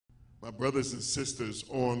My brothers and sisters,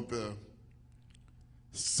 on the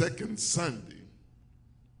second Sunday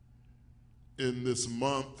in this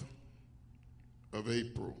month of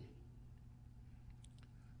April,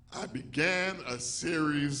 I began a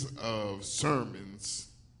series of sermons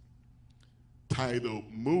titled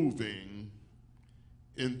Moving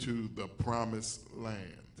into the Promised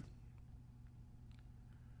Land.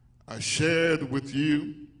 I shared with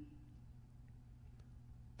you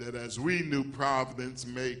that as we, New Providence,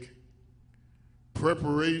 make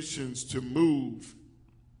preparations to move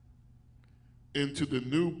into the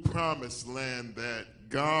new promised land that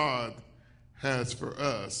God has for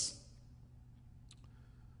us,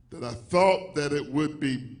 that I thought that it would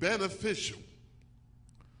be beneficial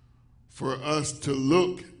for us to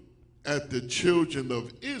look at the children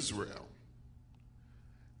of Israel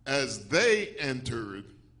as they entered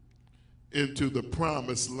into the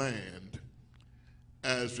promised land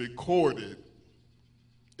as recorded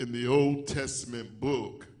in the Old Testament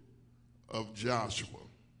book of Joshua.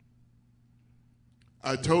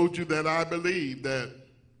 I told you that I believe that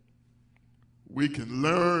we can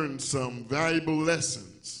learn some valuable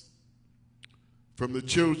lessons from the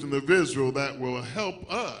children of Israel that will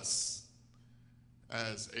help us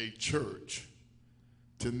as a church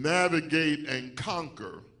to navigate and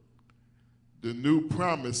conquer the new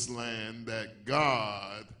promised land that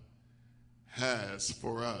God has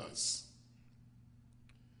for us.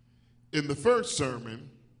 In the first sermon,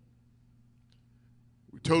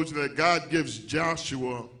 we told you that God gives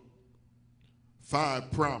Joshua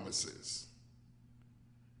 5 promises.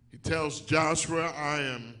 He tells Joshua, I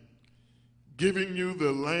am giving you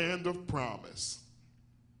the land of promise.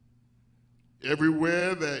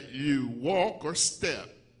 Everywhere that you walk or step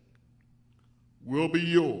will be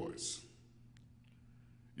yours.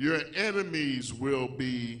 Your enemies will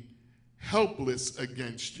be helpless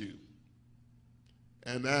against you.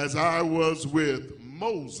 And as I was with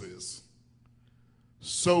Moses,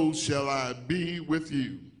 so shall I be with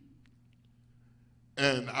you.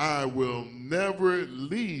 And I will never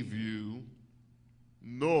leave you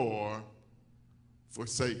nor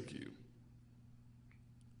forsake you.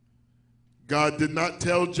 God did not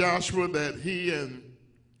tell Joshua that he and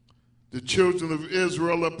the children of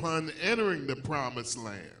Israel, upon entering the promised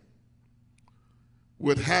land,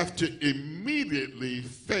 would have to immediately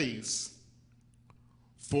face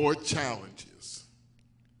 4 challenges.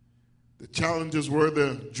 The challenges were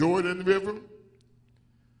the Jordan River,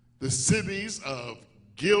 the cities of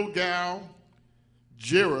Gilgal,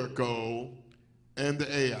 Jericho, and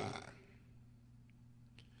Ai.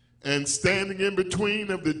 And standing in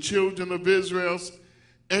between of the children of Israel's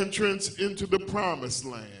entrance into the promised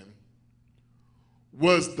land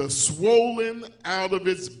was the swollen out of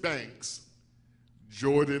its banks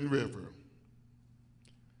Jordan River.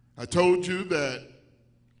 I told you that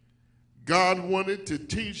God wanted to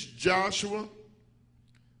teach Joshua,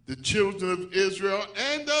 the children of Israel,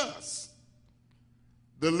 and us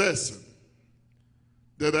the lesson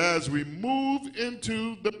that as we move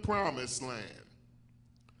into the promised land,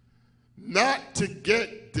 not to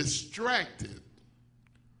get distracted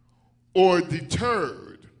or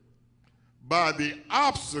deterred by the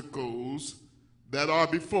obstacles that are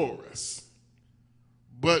before us,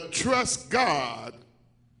 but trust God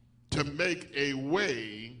to make a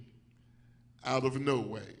way out of no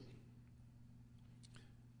way.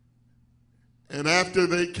 And after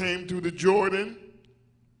they came to the Jordan,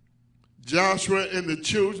 Joshua and the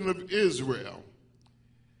children of Israel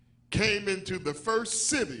came into the first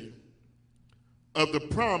city of the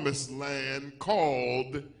promised land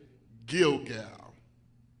called Gilgal.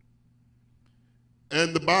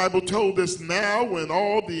 And the Bible told us, now when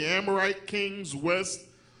all the Amorite kings west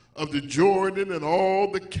of the Jordan and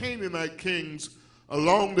all the Canaanite kings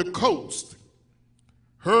along the coast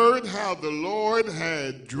heard how the Lord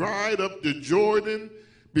had dried up the Jordan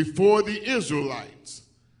before the Israelites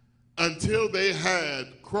until they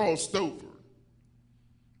had crossed over,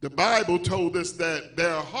 the Bible told us that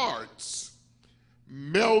their hearts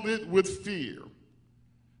melted with fear,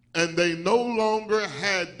 and they no longer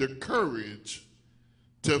had the courage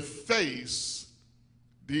to face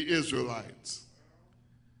the Israelites.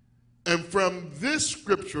 And from this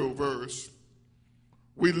scriptural verse,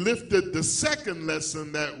 we lifted the second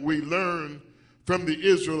lesson that we learned from the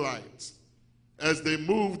Israelites as they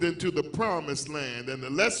moved into the promised land. And the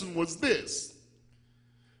lesson was this: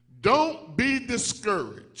 don't be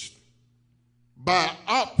discouraged by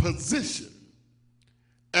opposition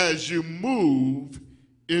as you move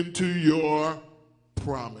into your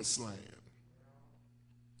promised land.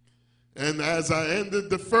 And as I ended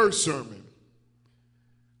the first sermon,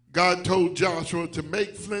 God told Joshua to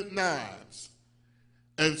make flint knives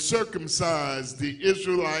and circumcised the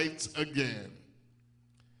Israelites again.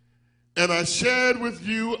 And I shared with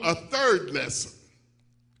you a third lesson.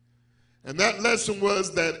 And that lesson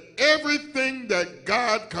was that everything that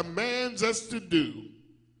God commands us to do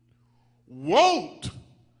won't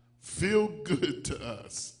feel good to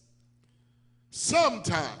us.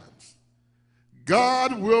 Sometimes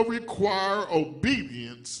God will require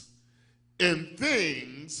obedience in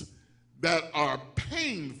things that are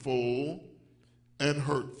painful and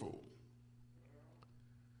hurtful.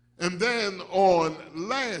 And then on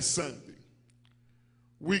last Sunday,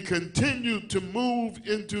 we continued to move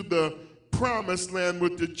into the promised land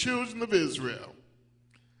with the children of Israel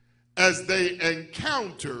as they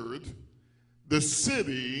encountered the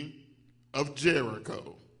city of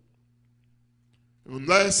Jericho. And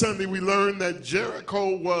last Sunday, we learned that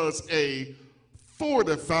Jericho was a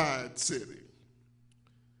fortified city.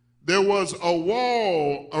 There was a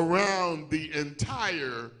wall around the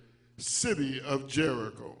entire city of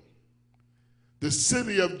Jericho. The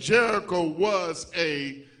city of Jericho was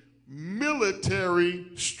a military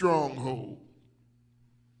stronghold.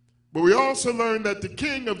 But we also learned that the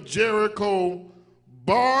king of Jericho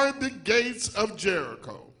barred the gates of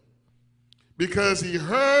Jericho because he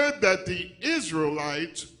heard that the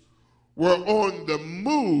Israelites were on the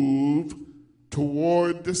move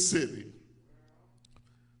toward the city.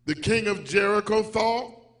 The king of Jericho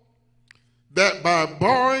thought that by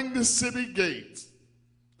barring the city gates,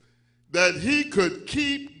 that he could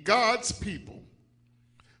keep God's people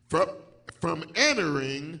from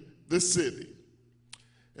entering the city.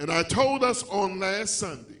 And I told us on last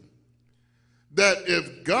Sunday that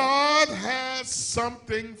if God has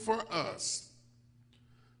something for us,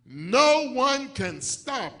 no one can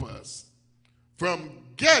stop us from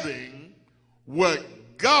getting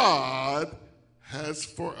what God has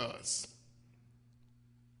for us.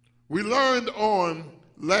 We learned on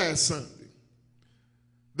last Sunday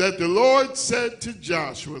that the Lord said to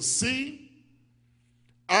Joshua, "See,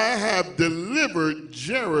 I have delivered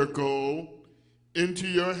Jericho into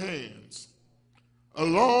your hands,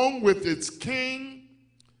 along with its king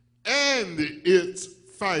and its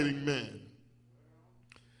fighting men."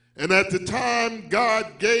 And at the time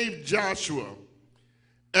God gave Joshua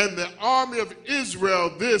and the army of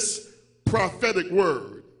Israel this prophetic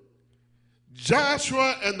word,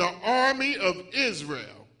 Joshua and the army of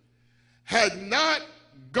Israel had not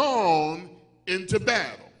gone into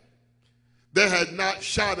battle. They had not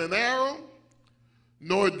shot an arrow,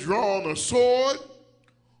 nor drawn a sword,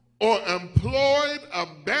 or employed a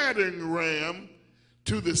battering ram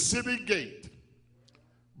to the city gate.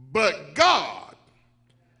 But God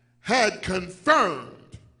had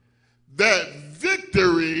confirmed that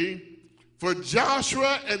victory for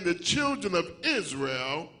Joshua and the children of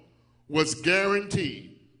Israel was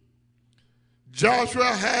guaranteed.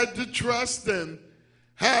 Joshua had to trust and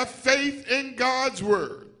have faith in God's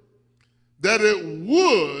word that it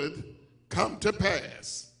would come to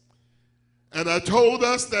pass. And I told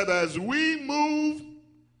us that as we move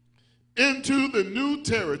into the new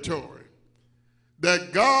territory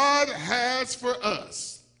that God has for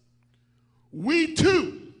us, we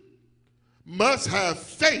too must have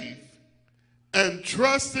faith and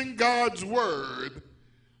trust in God's word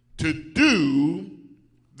to do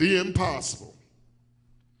the impossible.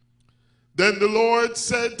 Then the Lord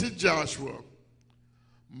said to Joshua,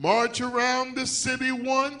 "March around the city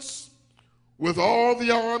once with all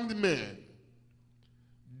the armed men.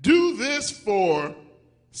 Do this for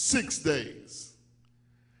 6 days.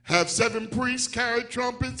 Have 7 priests carry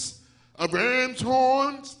trumpets of ram's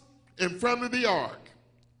horns in front of the ark.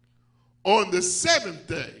 On the 7th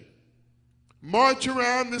day, march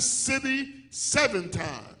around the city 7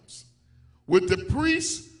 times, with the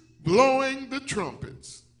priests blowing the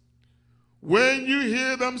trumpets. When you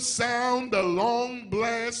hear them sound a long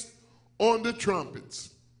blast on the trumpets,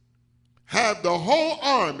 have the whole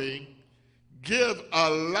army give a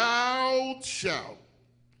loud shout.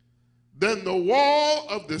 Then the wall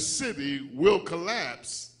of the city will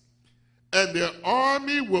collapse, and their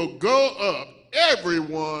army will go up,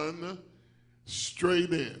 everyone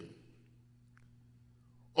straight in."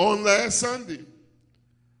 On last Sunday,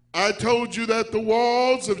 I told you that the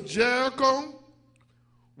walls of Jericho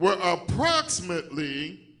were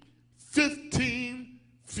approximately 15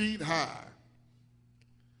 feet high.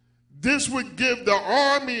 This would give the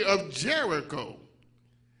army of Jericho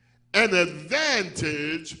an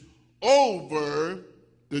advantage over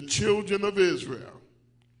the children of Israel.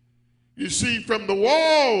 You see, from the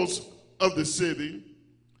walls of the city,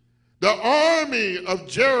 the army of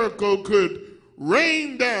Jericho could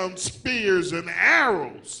rain down spears and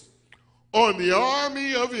arrows on the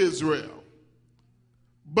army of Israel.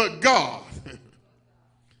 but God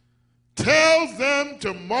tells them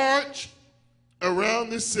to march around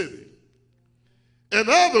the city. In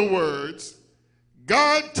other words,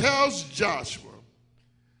 God tells Joshua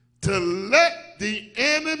to let the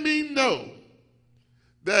enemy know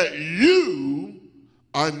that you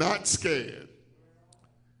are not scared.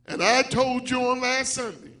 And I told you on last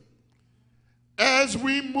Sunday, as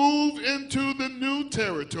we move into the new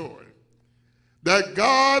territory that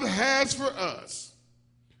God has for us,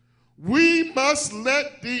 we must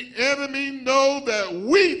let the enemy know that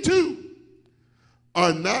we too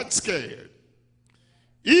are not scared.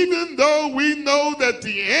 Even though we know that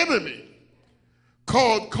the enemy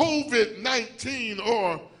called COVID-19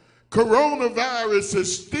 or coronavirus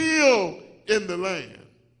is still in the land,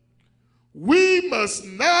 we must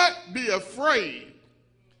not be afraid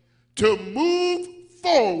to move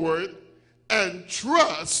forward and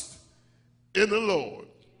trust in the Lord.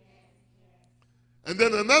 And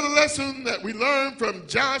then another lesson that we learned from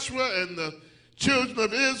Joshua and the children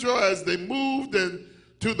of Israel as they moved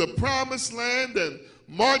into the promised land and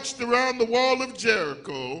marched around the wall of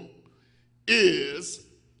Jericho is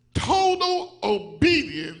total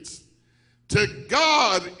obedience to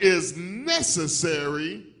God is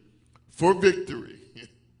necessary for victory.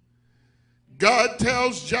 God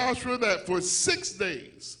tells Joshua that for 6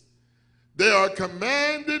 days they are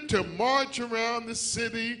commanded to march around the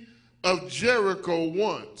city of Jericho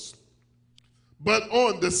once. But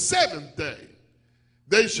on the 7th day,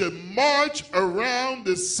 they should march around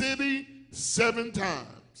the city 7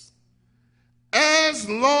 times. As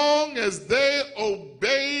long as they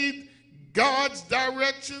obeyed God's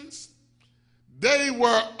directions, they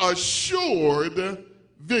were assured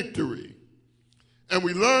victory. And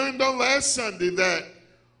we learned on last Sunday that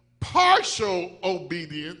partial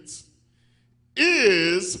obedience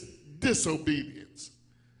is disobedience.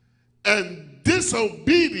 And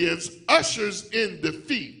disobedience ushers in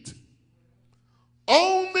defeat.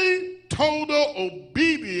 Only total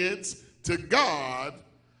obedience to God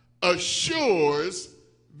assures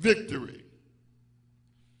victory.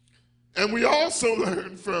 And we also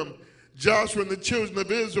learned from Joshua and the children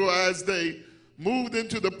of Israel as they moved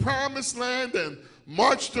into the promised land and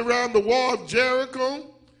marched around the wall of Jericho,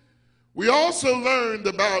 we also learned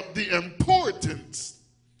about the importance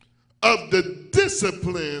of the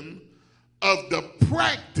discipline of the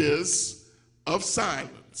practice of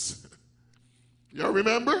silence. Y'all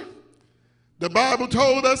remember? The Bible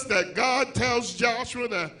told us that God tells Joshua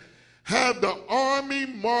to have the army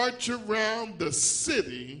march around the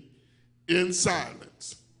city in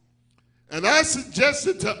silence. And I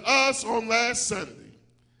suggested to us on last Sunday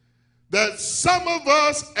that some of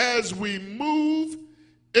us, as we move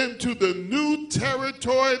into the new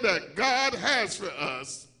territory that God has for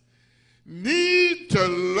us, need to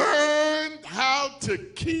learn how to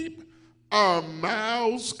keep our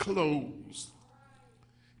mouths closed.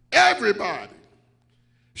 Everybody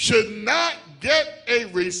should not get a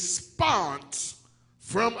response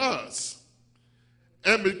from us.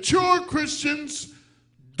 And mature Christians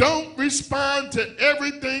don't respond to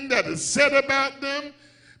everything that is said about them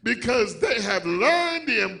because they have learned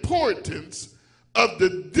the importance of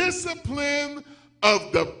the discipline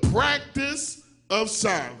of the practice of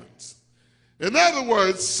silence. In other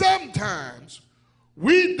words, sometimes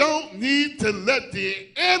we don't need to let the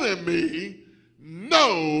enemy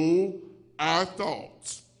know our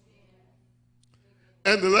thoughts.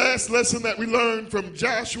 And the last lesson that we learned from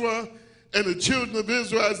Joshua and the children of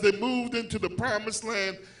Israel as they moved into the promised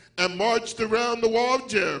land and marched around the wall of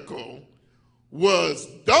Jericho was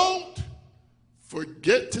don't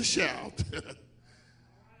forget to shout.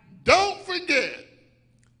 Don't forget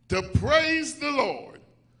to praise the Lord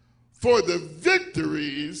for the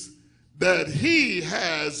victories that he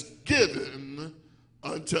has given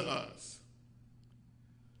unto us.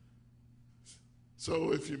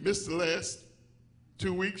 So if you missed the last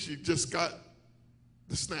 2 weeks, you just got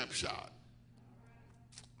the snapshot.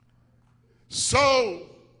 So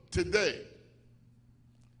today,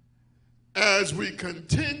 as we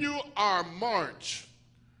continue our march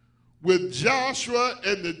with Joshua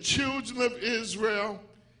and the children of Israel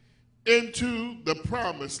into the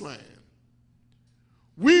promised land,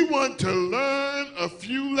 we want to learn a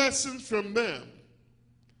few lessons from them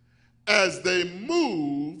as they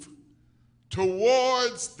move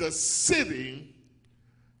towards the city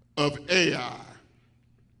of Ai.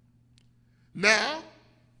 Now,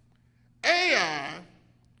 Ai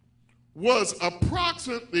was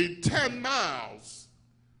approximately 10 miles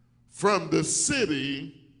from the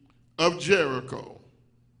city of Jericho.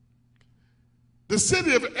 The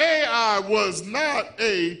city of Ai was not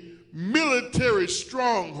a military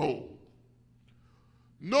stronghold,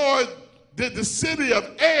 nor did the city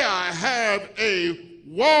of Ai have a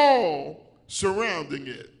wall surrounding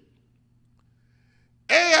it.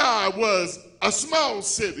 Ai was a small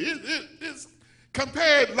city. It's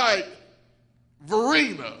compared like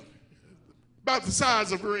Verena, about the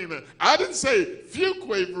size of Verena. I didn't say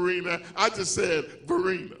Fuquay, Verena. I just said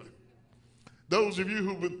Verena. Those of you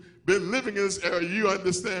who've been living in this area, you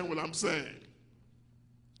understand what I'm saying.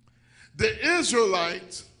 The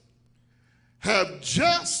Israelites have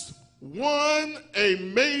just won a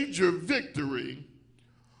major victory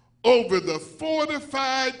over the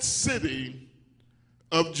fortified city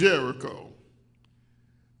of Jericho.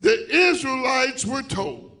 The Israelites were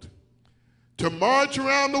told to march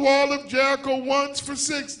around the wall of Jericho once for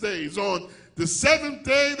 6 days. On the seventh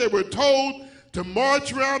day, they were told to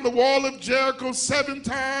march around the wall of Jericho 7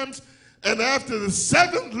 times, and after the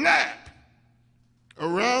 7th lap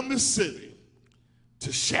around the city,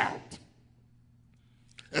 to shout.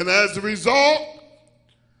 And as a result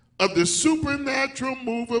of the supernatural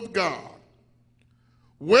move of God,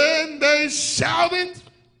 when they shouted,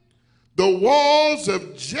 the walls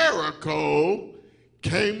of Jericho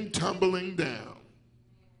came tumbling down.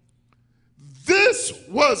 This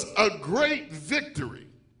was a great victory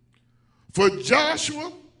for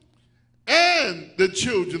Joshua and the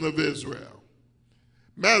children of Israel.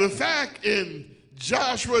 Matter of fact, in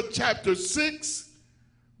Joshua chapter 6,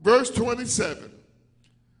 verse 27,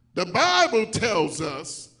 the Bible tells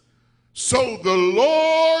us, so the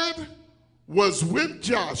Lord was with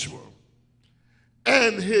Joshua,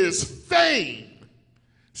 and his fame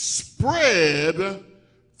spread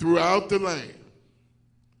throughout the land.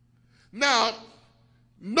 Now,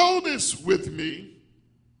 notice with me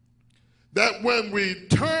that when we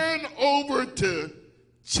turn over to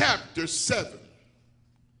chapter 7,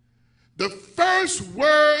 the first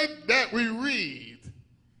word that we read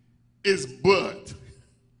is but.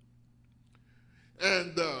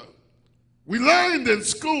 And we learned in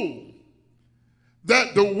school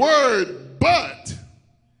that the word but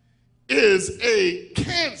is a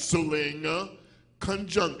canceling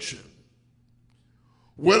conjunction.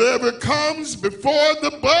 Whatever comes before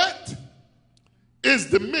the but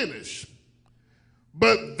is diminished,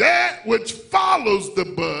 but that which follows the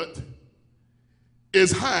but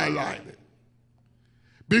is highlighted.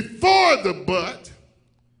 Before the but,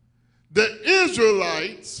 the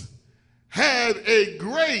Israelites had a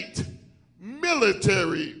great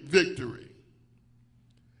military victory.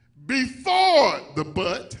 Before the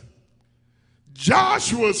but,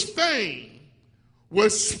 Joshua's fame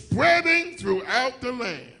was spreading throughout the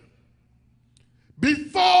land.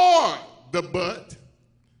 Before the but,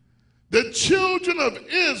 the children of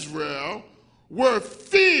Israel were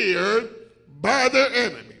feared by their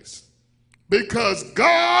enemies because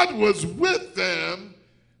God was with them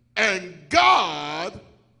and God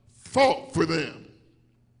fought for them.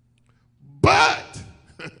 But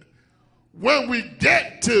when we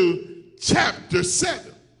get to chapter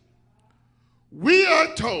 7, we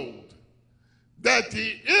are told that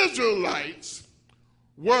the Israelites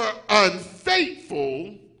were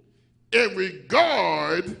unfaithful in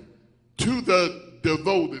regard to the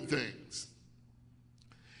devoted things.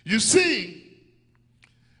 You see,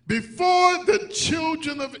 before the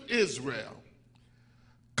children of Israel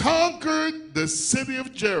conquered the city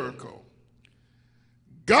of Jericho,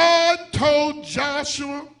 God told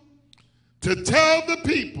Joshua to tell the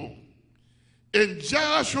people in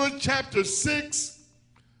Joshua chapter 6,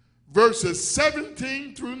 verses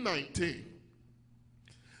 17 through 19,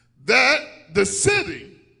 that the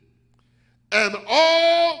city and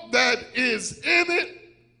all that is in it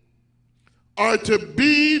are to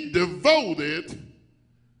be devoted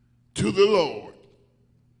to the Lord.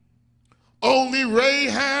 Only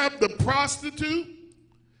Rahab the prostitute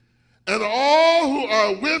and all who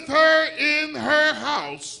are with her in her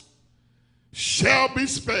house shall be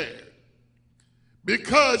spared,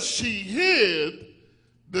 because she hid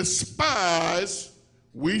the spies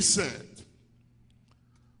we sent.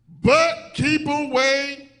 But keep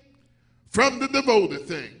away from the devoted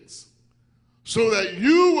things, so that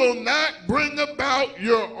you will not bring about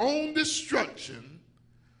your own destruction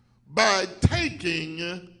by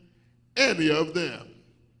taking any of them.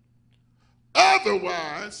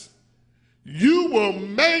 Otherwise, you will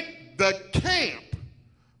make the camp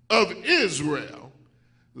of Israel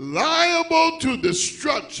liable to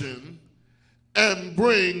destruction and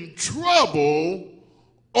bring trouble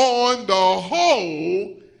on the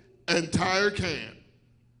whole entire camp.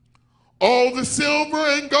 All the silver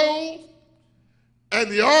and gold and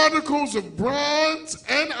the articles of bronze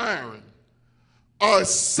and iron are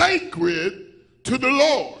sacred to the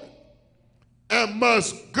Lord and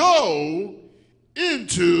must go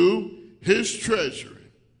into his treasury.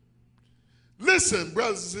 Listen,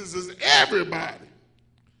 brothers and sisters, everybody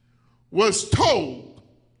was told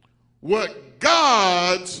what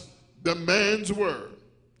God's demands were.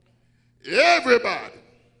 Everybody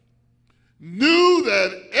knew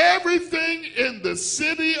that everything in the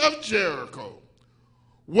city of Jericho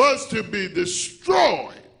was to be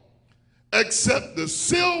destroyed except the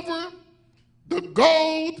silver, the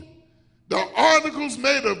gold, the articles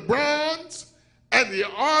made of bronze, and the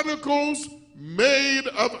articles made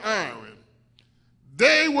of iron.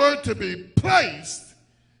 They were to be placed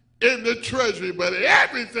in the treasury, but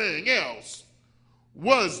everything else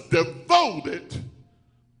was devoted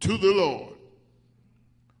to the Lord.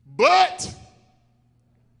 But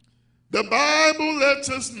the Bible lets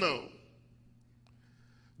us know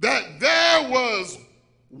that there was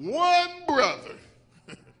one brother,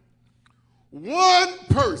 one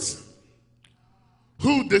person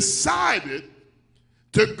who decided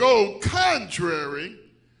to go contrary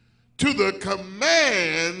to the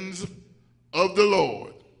commands of the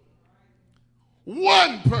Lord.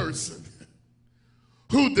 One person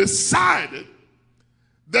who decided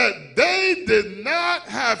that they did not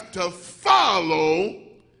have to follow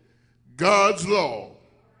God's law.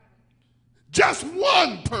 Just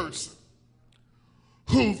one person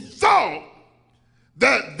who thought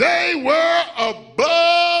that they were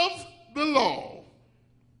above the law.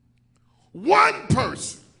 One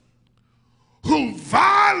person who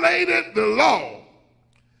violated the law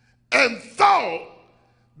and thought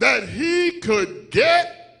that he could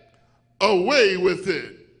get away with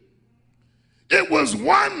it. It was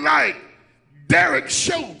one like Derek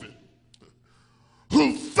Chauvin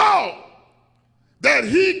who thought that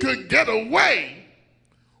he could get away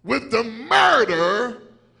with the murder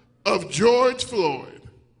of George Floyd.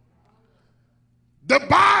 The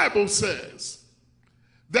Bible says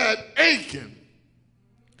that Achan,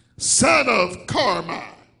 son of Carmi,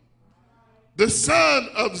 the son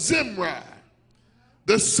of Zimri,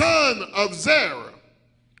 the son of Zerah,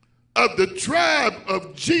 of the tribe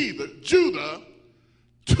of Judah,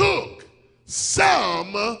 took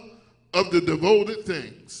some of the devoted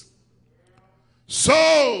things.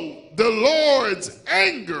 So the Lord's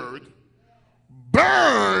anger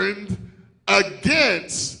burned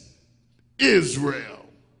against Israel.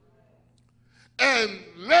 And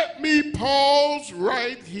let me pause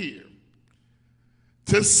right here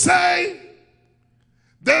to say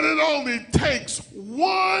that it only takes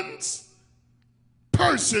one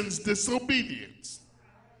person's disobedience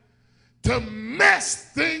to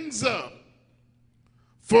mess things up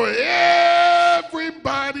for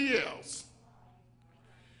everybody else.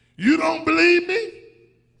 You don't believe me?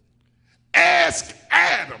 Ask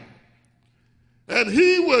Adam, and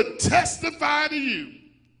he would testify to you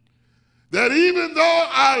that even though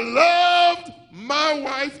I loved my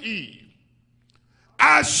wife Eve,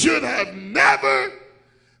 I should have never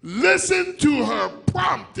listened to her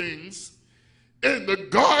promptings in the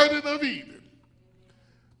Garden of Eden.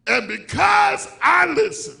 And because I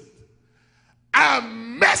listened, I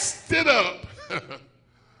messed it up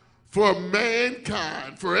for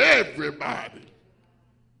mankind, for everybody.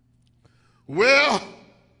 Well,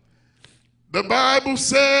 the Bible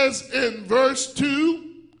says in verse 2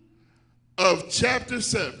 of chapter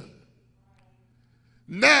 7,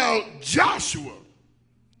 now Joshua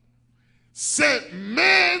sent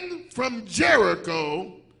men from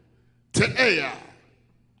Jericho to Ai,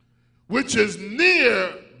 which is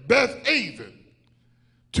near Beth-aven,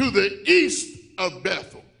 to the east of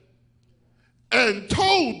Bethel, and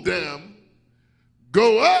told them,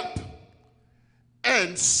 go up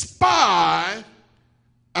and spy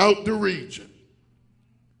out the region.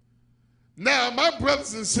 Now, my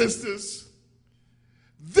brothers and sisters,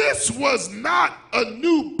 this was not a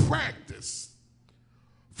new practice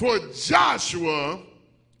for Joshua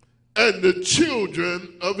and the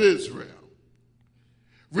children of Israel.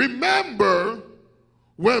 Remember,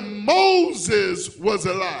 when Moses was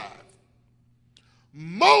alive,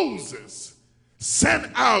 Moses sent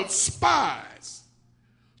out spies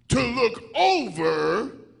to look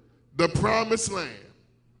over the promised land.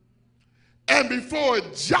 And before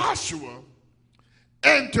Joshua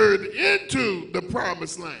entered into the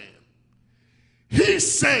promised land, he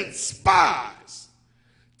sent spies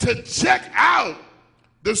to check out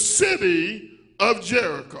the city of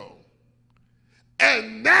Jericho.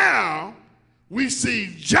 And now we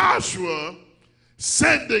see Joshua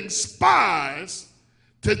sending spies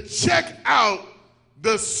to check out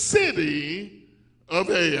the city of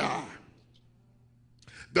Ai.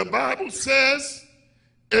 The Bible says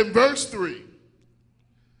in verse 3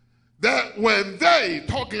 that when they,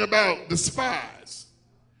 talking about the spies,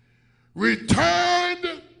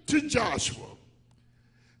 returned to Joshua,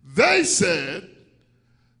 they said,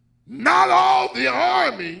 not all the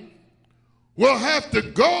army will have to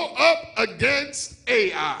go up against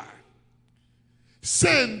Ai.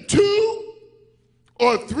 Send 2,000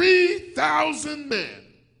 or 3,000 men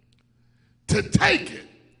to take it,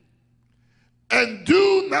 and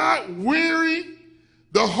do not weary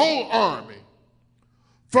the whole army,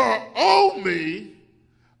 for only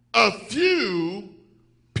a few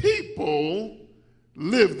people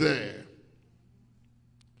live there.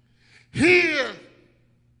 Here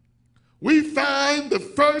we find the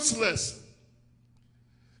first lesson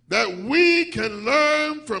that we can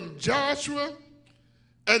learn from Joshua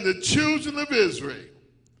and the children of Israel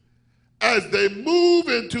as they move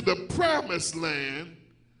into the promised land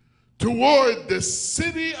toward the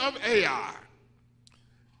city of Ai.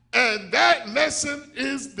 And that lesson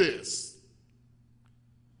is this: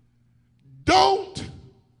 don't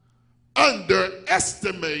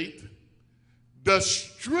underestimate the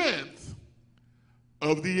strength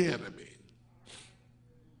of the enemy.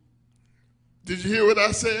 Did you hear what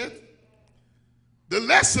I said? The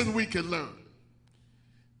lesson we can learn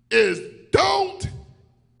is don't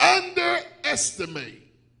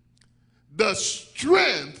underestimate the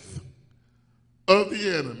strength of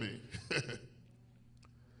the enemy.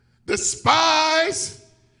 The spies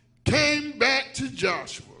came back to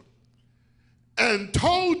Joshua and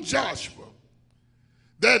told Joshua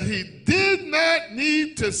that he did not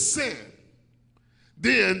need to send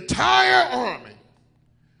the entire army,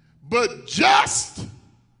 but just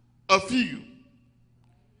a few.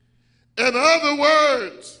 In other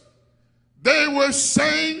words, they were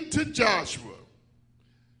saying to Joshua,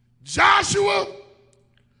 Joshua,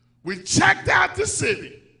 we checked out the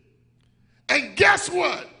city, and guess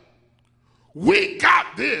what? We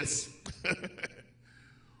got this.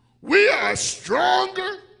 We are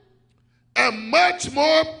stronger and much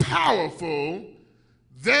more powerful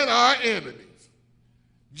than our enemies.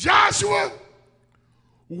 Joshua,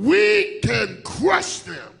 we can crush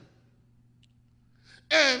them.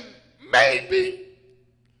 And maybe,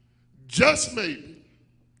 just maybe,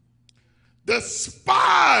 the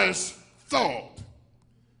spies thought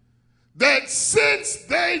that since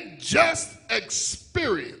they just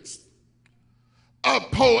experienced a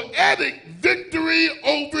poetic victory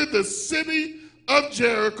over the city of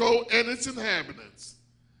Jericho and its inhabitants,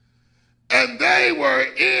 and they were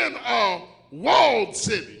in a walled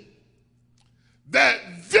city, that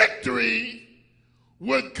victory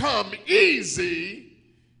would come easy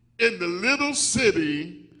in the little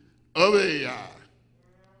city of Ai.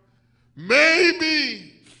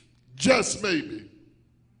 Maybe, just maybe,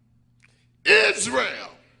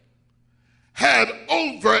 Israel had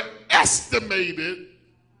overestimated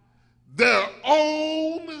their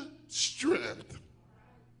own strength.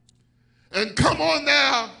 And come on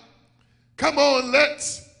now, come on,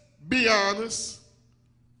 let's be honest.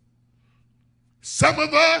 Some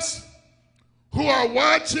of us who are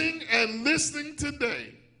watching and listening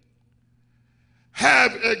today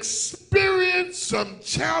have experienced some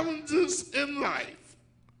challenges in life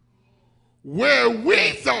where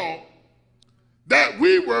we thought that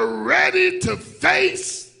we were ready to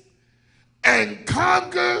face and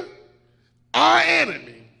conquer our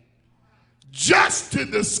enemy, just to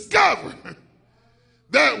discover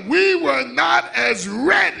that we were not as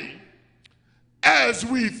ready as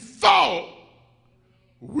we thought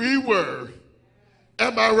we were.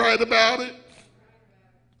 Am I right about it?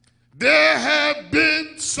 There have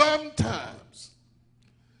been some times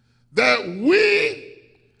that we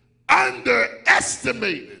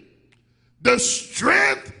underestimated the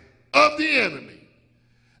strength of the enemy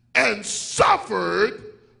and suffered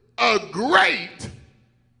a great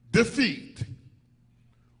defeat.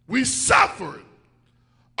 We suffered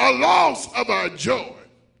a loss of our joy.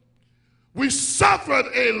 We suffered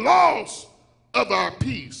a loss of our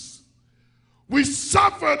peace. We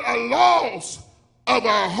suffered a loss of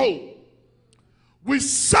our hope. We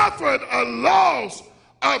suffered a loss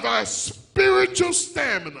of our spiritual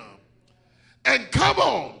stamina. And come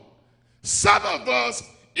on, some of us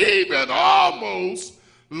even almost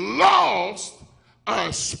lost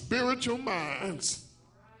our spiritual minds.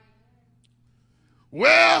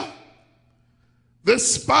 Well, the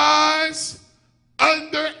spies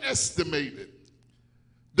underestimated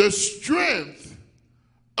the strength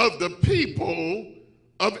of the people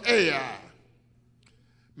of Ai.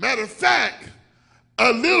 Matter of fact,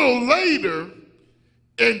 a little later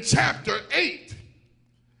in chapter 8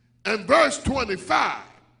 and verse 25,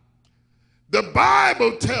 the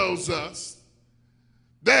Bible tells us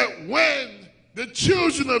that when the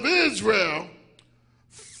children of Israel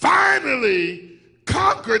finally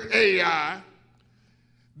conquered Ai,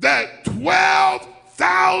 that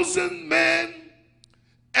 12,000 men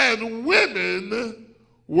and women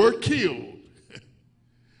were killed.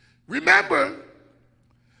 Remember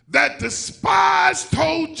that the spies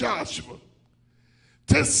told Joshua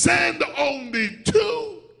to send only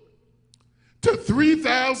 2,000 to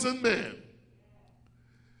 3,000 men.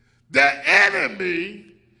 The enemy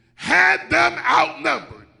had them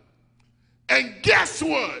outnumbered. And guess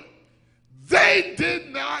what? They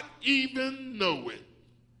did not even know it.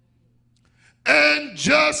 And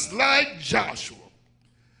just like Joshua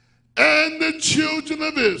and the children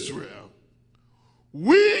of Israel,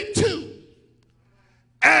 we too,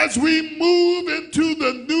 as we move into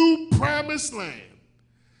the new promised land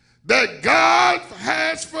that God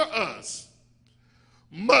has for us,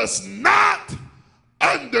 must not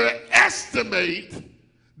underestimate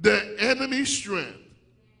the enemy's strength.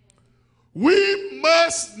 We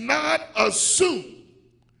must not assume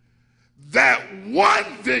that one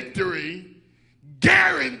victory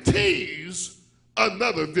guarantees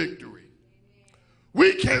another victory.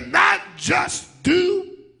 We cannot just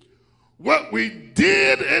do what we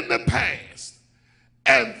did in the past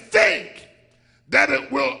and think that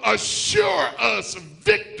it will assure us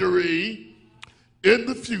victory in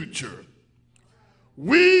the future.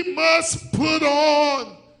 We must put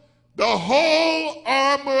on the whole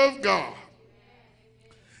armor of God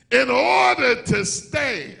in order to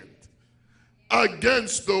stand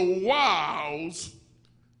against the wiles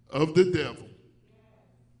of the devil.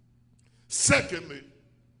 Secondly,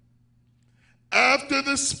 after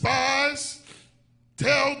the spies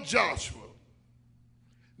tell Joshua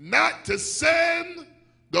not to send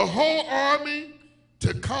the whole army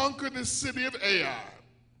to conquer the city of Ai,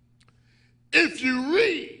 if you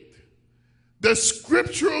read the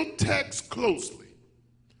scriptural text closely,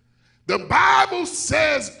 the Bible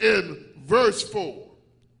says in verse 4,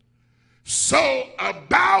 so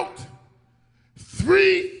about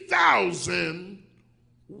 3,000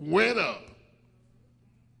 went up.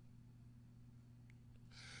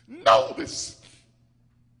 Notice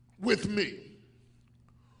with me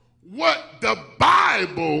what the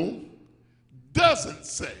Bible doesn't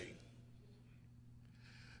say.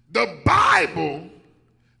 The Bible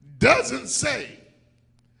doesn't say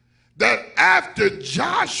that after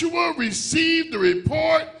Joshua received the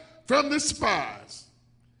report from the spies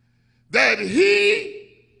that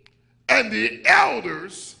he and the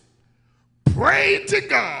elders prayed to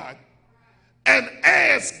God and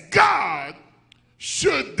asked God,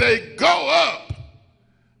 should they go up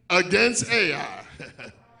against Ai?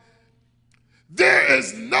 There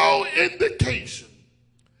is no indication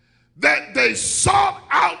that they sought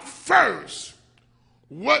out first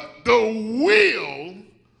what the will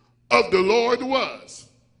of the Lord was.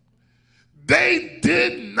 They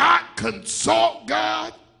did not consult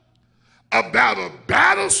God about a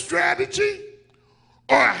battle strategy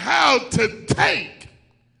or how to take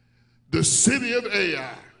the city of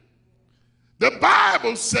Ai. The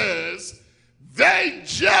Bible says they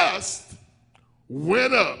just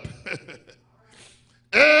went up.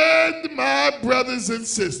 And my brothers and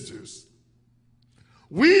sisters,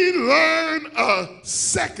 we learn a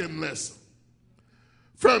second lesson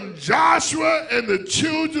from Joshua and the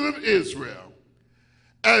children of Israel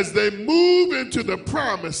as they move into the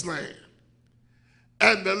promised land.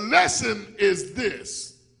 And the lesson is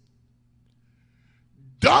this: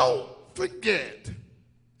 don't forget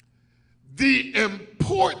the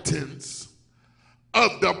importance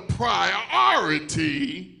of the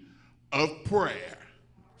priority of prayer.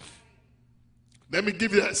 Let me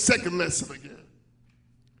give you that second lesson again.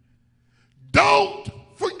 Don't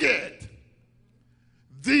forget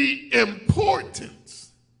the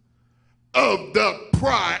importance of the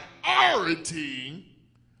priority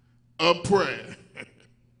of prayer.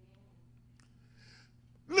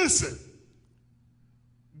 Listen,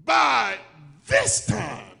 by this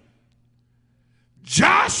time,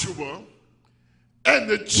 Joshua and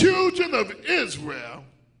the children of Israel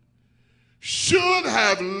should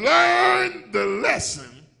have learned the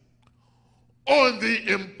lesson on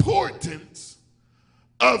the importance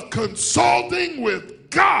of consulting with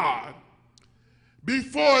God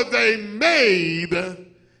before they made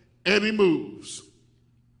any moves.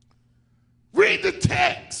 Read the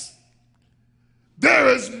text. There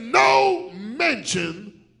is no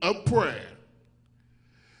mention of prayer.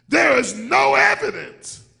 There is no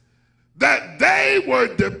evidence that they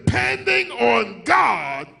were depending on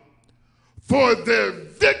God for their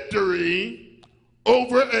victory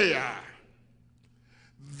over Ai.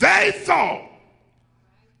 They thought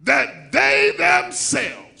that they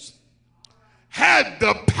themselves had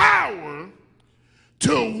the power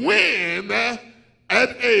to win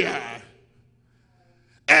at Ai.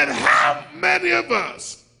 And how many of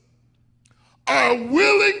us are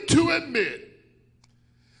willing to admit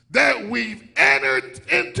that we've entered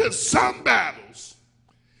into some battles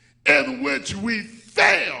in which we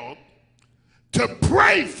failed to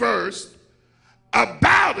pray first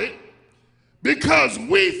about it because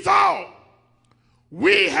we thought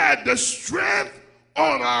we had the strength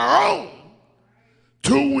on our own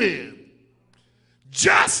to win,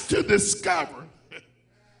 just to discover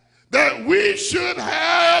that we should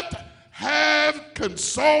have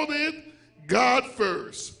consulted God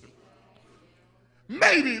first.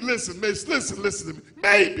 Maybe, listen to me.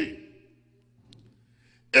 Maybe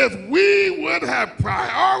if we would have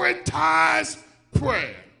prioritized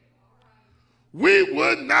prayer, we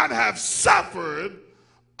would not have suffered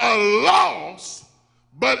a loss,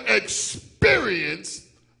 but experienced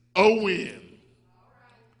a win.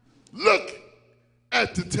 Look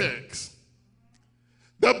at the text.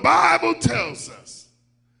 The Bible tells us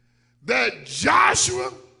that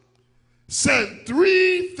Joshua sent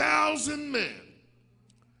 3,000 men,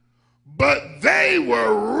 but they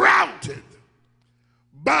were routed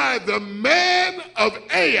by the men of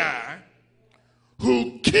Ai,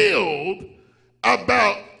 who killed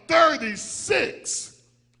about 36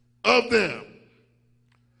 of them.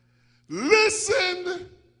 Listen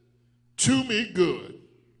to me good.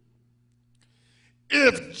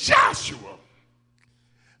 If Joshua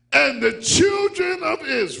and the children of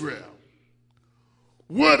Israel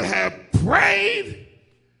would have prayed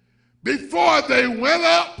before they went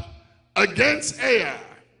up against Ai,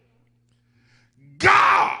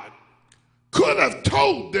 God could have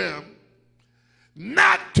told them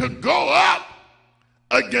not to go up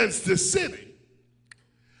against the city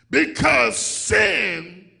because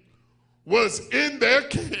sin was in their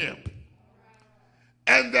camp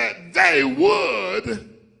and that they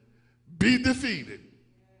would be defeated.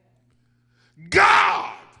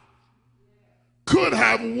 God could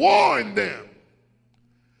have warned them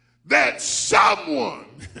that someone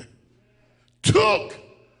took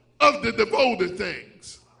of the devoted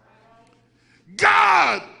things.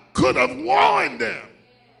 God could have warned them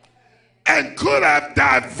and could have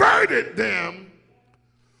diverted them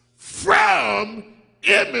from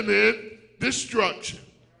imminent destruction.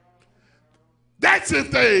 That's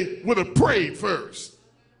if they would have prayed first.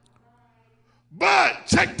 But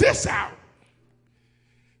check this out.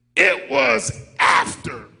 It was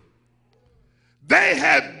after they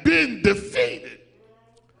had been defeated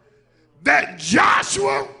that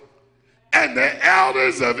Joshua and the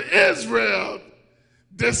elders of Israel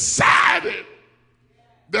decided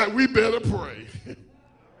that we better pray.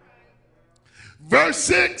 Verse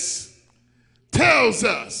 6 tells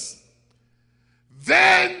us,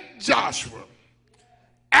 then Joshua,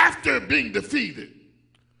 after being defeated,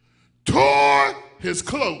 tore his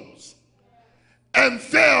clothes and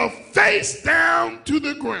fell face down to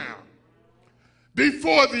the ground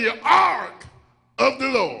before the ark of the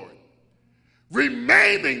Lord,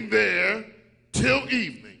 remaining there till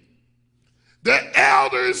evening. The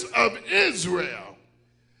elders of Israel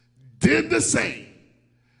did the same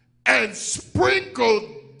and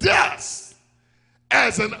sprinkled dust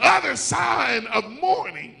as another sign of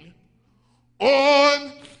mourning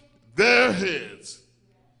on their heads.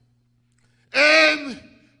 And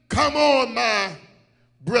come on, my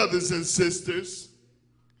brothers and sisters,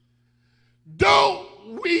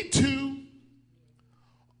 don't we too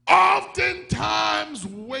oftentimes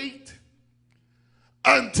wait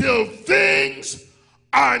until things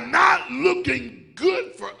are not looking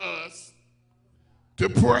good for us to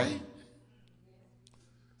pray?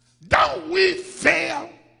 Don't we fail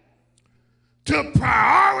to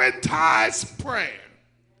prioritize prayer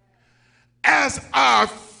as our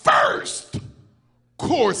first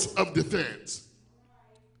course of defense?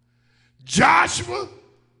 Joshua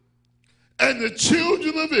and the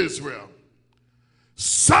children of Israel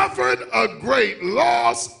suffered a great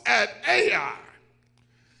loss at Ai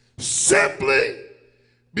simply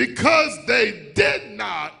because they did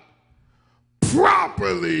not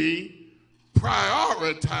properly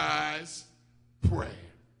prioritize prayer.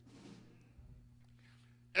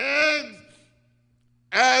 And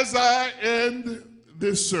as I end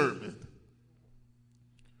this sermon,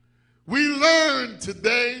 we learn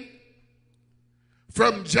today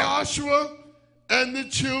from Joshua and the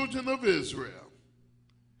children of Israel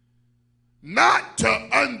not to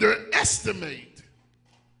underestimate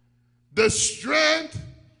the strength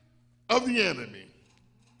of the enemy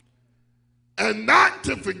and not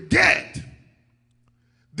to forget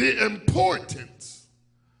the importance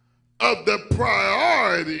of the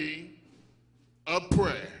priority of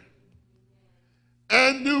prayer.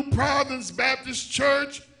 and New Providence Baptist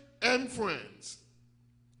Church and friends,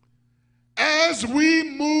 as we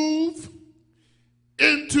move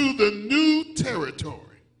into the new territory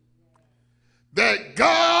that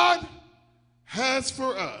God has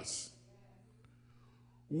for us,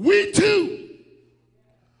 we too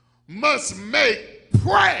must make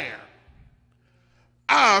prayer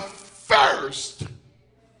our first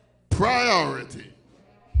priority.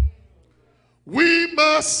 We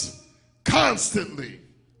must constantly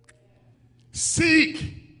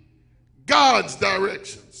seek God's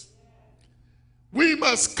directions. We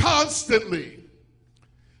must constantly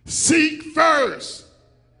seek first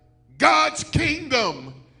God's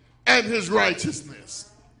kingdom and his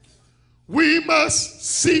righteousness. We must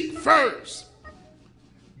seek first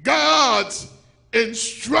God's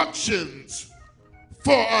instructions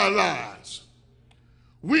for our lives.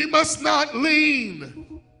 We must not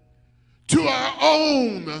lean to our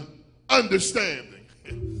own understanding,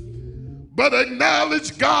 but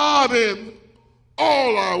acknowledge God in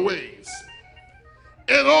all our ways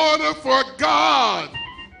in order for God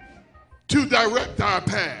to direct our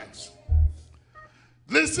paths.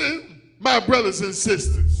 Listen, my brothers and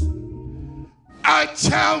sisters, I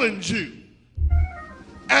challenge you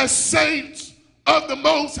as saints of the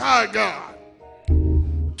Most High God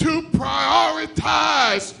to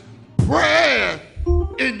prioritize prayer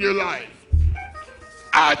in your life.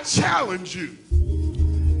 I challenge you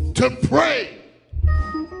to pray.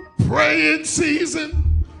 Pray in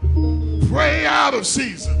season, pray out of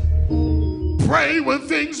season. Pray when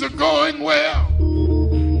things are going well.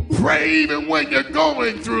 Pray even when you're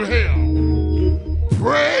going through hell.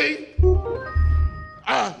 Pray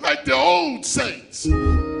like the old saints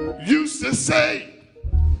used to say,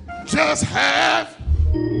 just have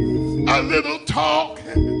a little talk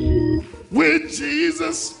with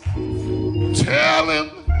Jesus. Tell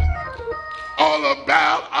him all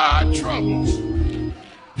about our troubles.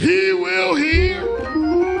 He will hear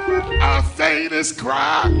our faintest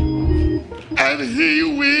cry, and he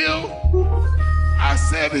will, I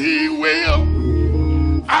said he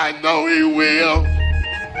will, I know he will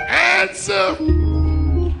answer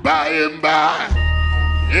by and by.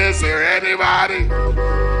 Is there anybody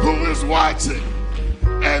who is watching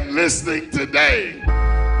and listening today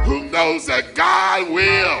who knows that God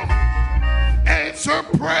will answer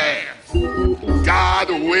prayer? God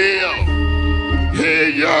will hear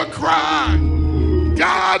your cry.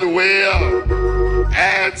 God will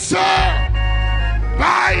answer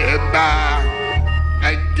by and by.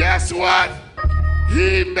 And guess what?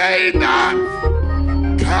 He may not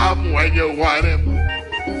come when you want him,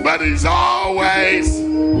 but he's always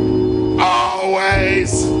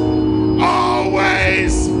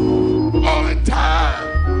on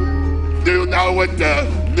time. Do you know what the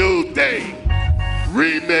New Day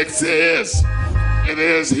remix is? It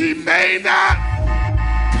is, he may not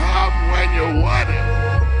come when you want him,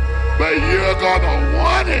 but you're gonna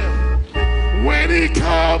want him when he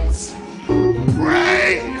comes.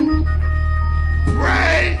 Pray.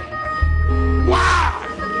 Why?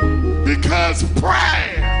 Because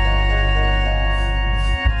prayer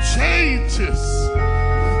changes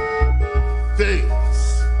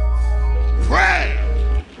things. Prayer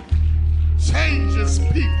changes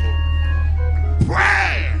people.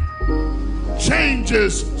 Prayer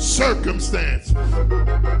changes circumstances.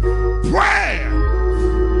 Prayer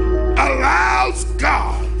allows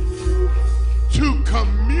God to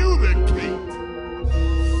communicate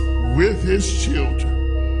with his children.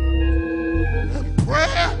 And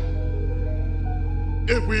prayer,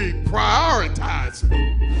 if we prioritize it,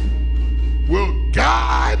 will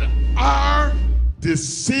guide our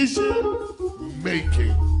decision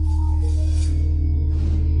making.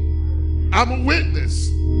 I'm a witness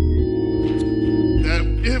that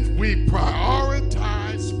if we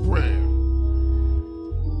prioritize prayer,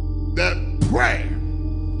 that prayer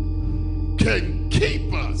can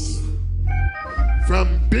keep us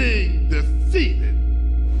from being defeated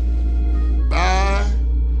by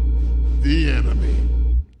the enemy.